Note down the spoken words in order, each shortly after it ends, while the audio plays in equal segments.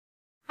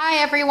Hi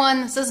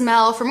everyone, this is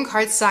Mel from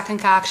Cardstock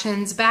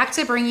Concoctions, back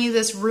to bring you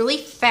this really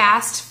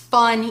fast,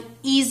 fun,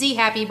 easy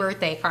happy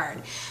birthday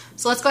card.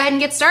 So let's go ahead and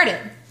get started.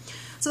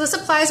 So the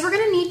supplies we're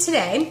going to need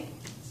today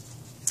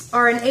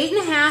are an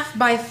 8.5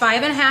 by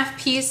 5.5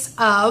 piece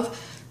of,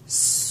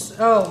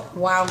 oh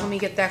wow, let me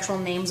get the actual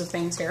names of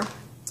things here.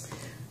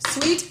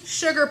 Sweet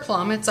Sugar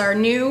Plum. It's our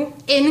new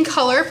in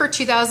color for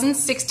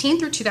 2016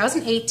 through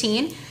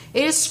 2018.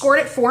 It is scored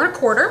at 4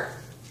 1/4.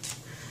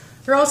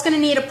 You're also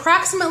going to need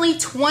approximately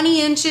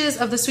 20 inches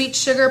of the Sweet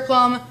Sugar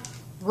Plum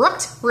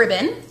rooked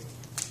ribbon.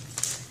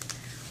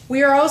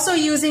 We are also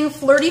using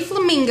Flirty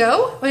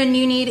Flamingo, and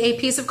you need a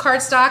piece of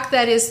cardstock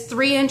that is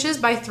 3 inches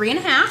by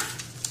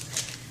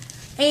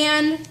 3.5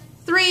 and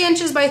 3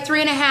 inches by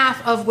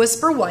 3.5 of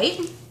Whisper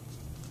White.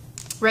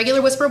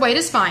 Regular Whisper White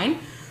is fine.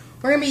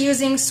 We're going to be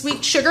using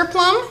Sweet Sugar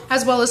Plum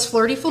as well as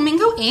Flirty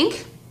Flamingo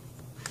ink.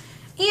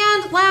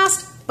 And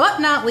last but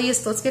not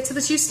least, let's get to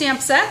the 2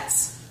 stamp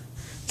sets.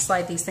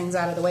 Slide these things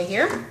out of the way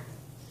here.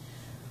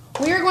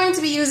 We are going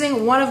to be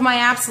using one of my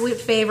absolute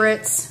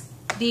favorites,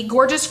 the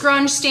Gorgeous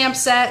Grunge stamp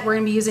set. We're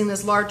going to be using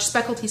this large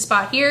speckledy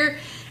spot here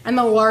and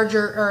the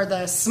larger, or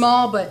the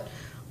small but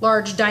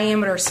large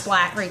diameter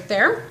splat right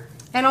there.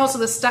 And also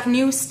the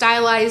new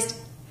Stylized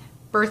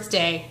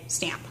birthday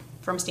stamp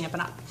from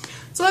Stampin' Up.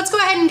 So let's go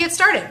ahead and get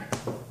started.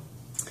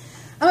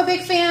 I'm a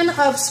big fan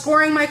of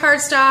scoring my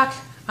cardstock.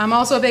 I'm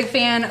also a big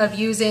fan of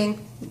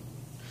using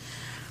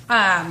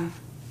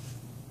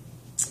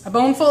a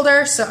bone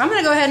folder. So I'm going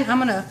to go ahead and I'm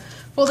going to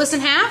fold this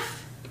in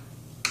half,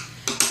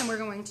 and we're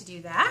going to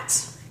do that.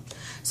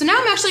 So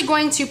now I'm actually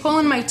going to pull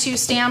in my 2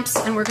 stamps,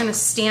 and we're going to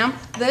stamp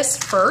this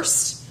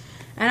first.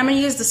 And I'm going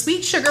to use the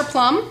Sweet Sugar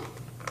Plum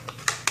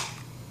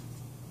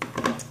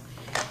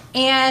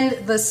and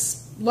the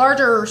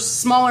larger,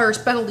 smaller,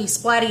 speckledy,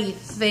 splatty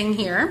thing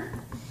here.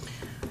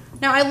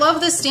 Now I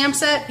love this stamp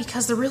set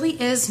because there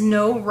really is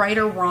no right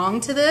or wrong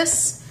to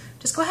this.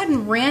 Just go ahead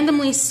and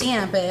randomly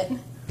stamp it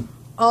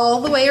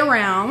all the way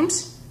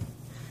around.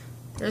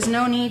 There's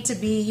no need to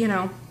be, you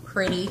know,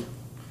 pretty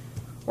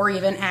or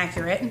even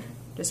accurate.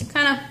 Just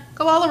kind of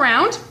go all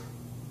around.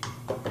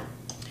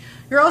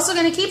 You're also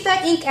going to keep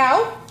that ink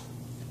out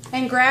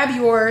and grab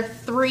your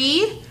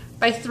 3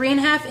 by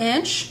 3.5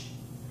 inch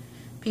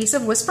piece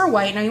of Whisper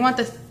White. Now you want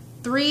the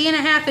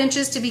 3.5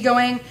 inches to be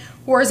going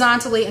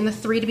horizontally and the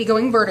 3 to be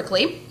going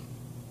vertically.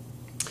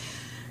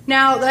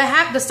 Now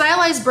the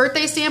Stylized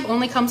birthday stamp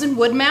only comes in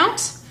wood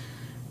mount,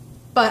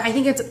 but I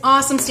think it's an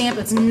awesome stamp.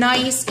 It's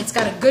nice. It's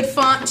got a good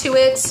font to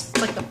it. It's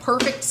like the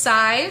perfect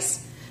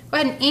size. Go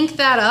ahead and ink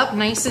that up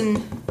nice and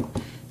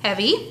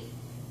heavy.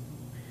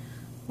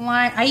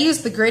 I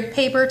use the grid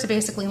paper to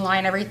basically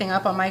line everything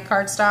up on my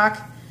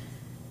cardstock.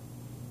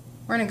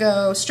 We're going to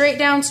go straight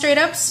down, straight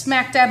up,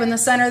 smack dab in the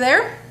center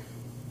there.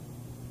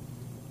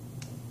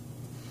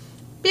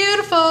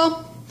 Beautiful.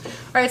 All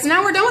right, so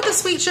now we're done with the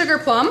Sweet Sugar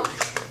Plum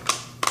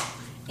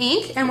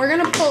ink, and we're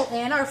going to pull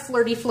in our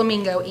Flirty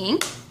Flamingo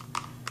ink.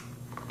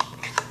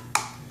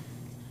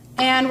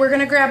 And we're going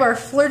to grab our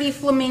Flirty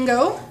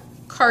Flamingo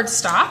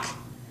cardstock.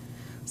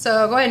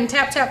 So go ahead and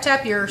tap, tap,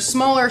 tap your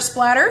smaller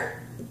splatter.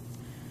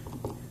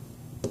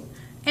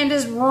 And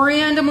just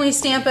randomly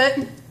stamp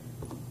it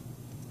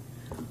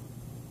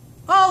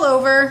all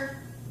over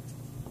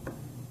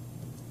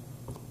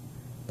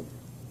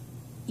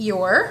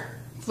your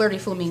Flirty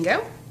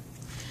Flamingo.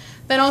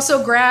 Then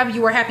also grab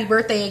your Happy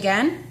Birthday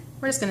again.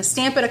 We're just going to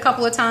stamp it a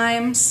couple of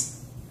times.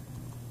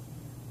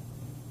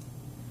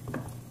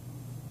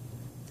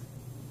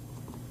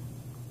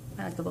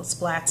 I like the little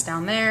splats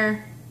down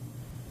there.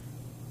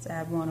 Let's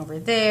add one over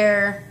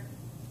there.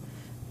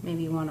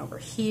 Maybe one over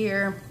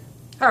here.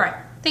 All right,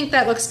 I think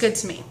that looks good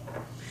to me.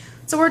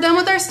 So we're done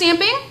with our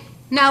stamping.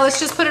 Now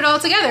let's just put it all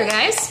together,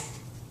 guys.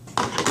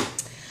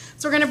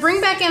 So we're going to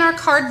bring back in our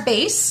card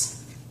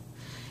base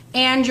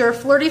and your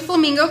Flirty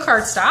Flamingo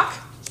cardstock.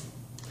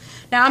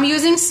 Now I'm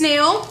using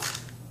snail.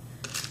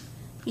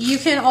 You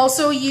can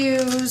also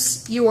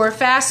use your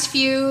fast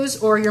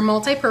fuse or your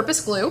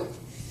multi-purpose glue.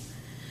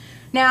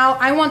 Now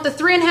I want the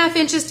 3.5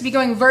 inches to be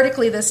going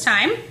vertically this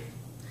time.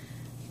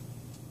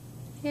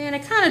 And I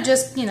kind of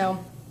just, you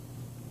know,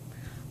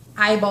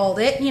 eyeballed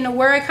it, you know,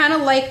 where I kind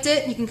of liked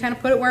it. You can kind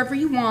of put it wherever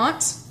you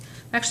want.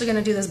 I'm actually going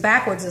to do this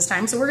backwards this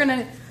time. So we're going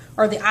to,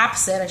 or the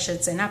opposite, I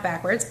should say, not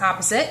backwards,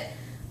 opposite.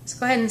 Let's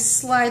go ahead and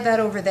slide that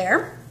over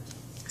there.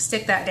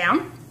 Stick that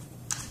down.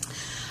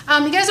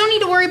 You guys don't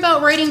need to worry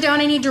about writing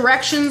down any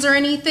directions or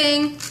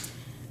anything.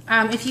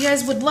 If you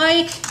guys would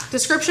like,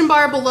 description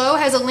bar below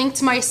has a link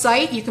to my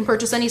site. You can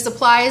purchase any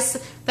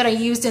supplies that I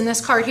used in this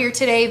card here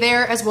today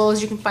there, as well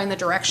as you can find the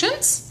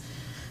directions.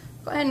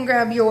 Go ahead and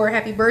grab your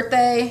Happy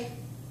Birthday.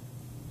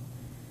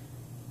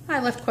 I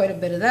left quite a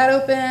bit of that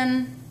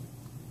open.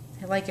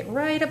 I like it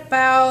right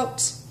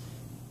about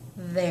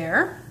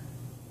there.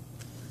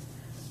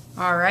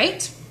 All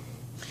right.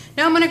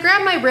 Now I'm going to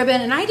grab my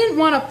ribbon, and I didn't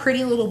want a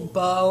pretty little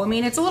bow. I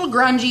mean, it's a little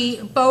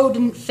grungy. Bow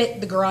didn't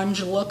fit the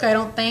grunge look, I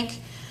don't think.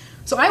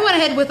 So I went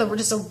ahead with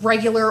just a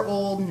regular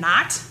old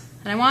knot,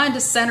 and I wanted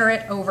to center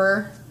it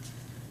over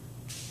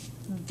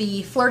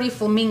the Flirty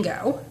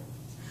Flamingo.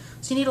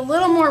 So you need a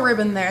little more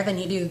ribbon there than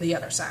you do the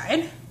other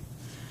side.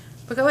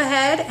 But go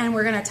ahead and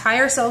we're gonna tie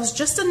ourselves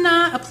just a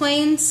knot, a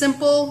plain,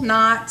 simple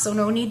knot, so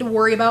no need to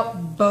worry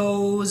about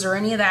bows or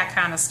any of that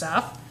kind of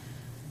stuff.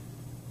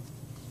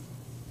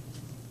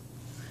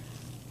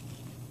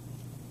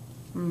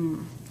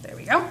 There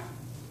we go.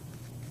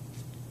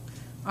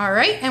 All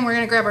right, and we're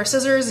gonna grab our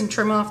scissors and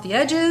trim off the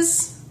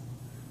edges.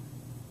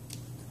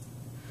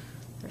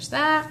 There's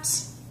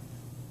that.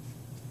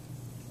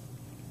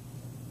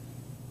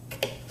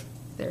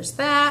 There's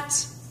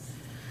that.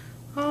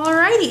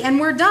 Alrighty, and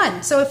we're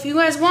done. So if you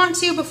guys want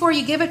to, before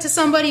you give it to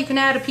somebody, you can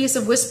add a piece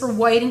of Whisper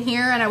White in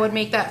here, and I would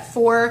make that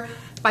 4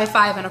 by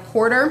 5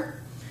 1/4.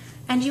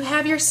 And you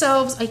have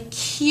yourselves a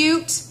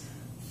cute,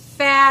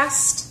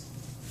 fast,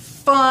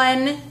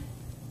 fun,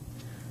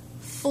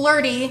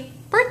 flirty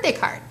birthday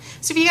card.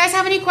 So if you guys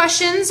have any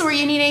questions or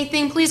you need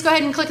anything, please go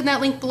ahead and click on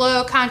that link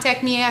below.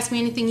 Contact me, ask me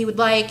anything you would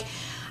like.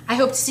 I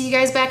hope to see you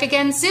guys back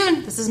again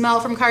soon. This is Mel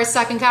from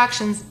Cardstock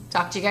Concoctions.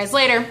 Talk to you guys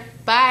later.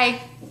 Bye.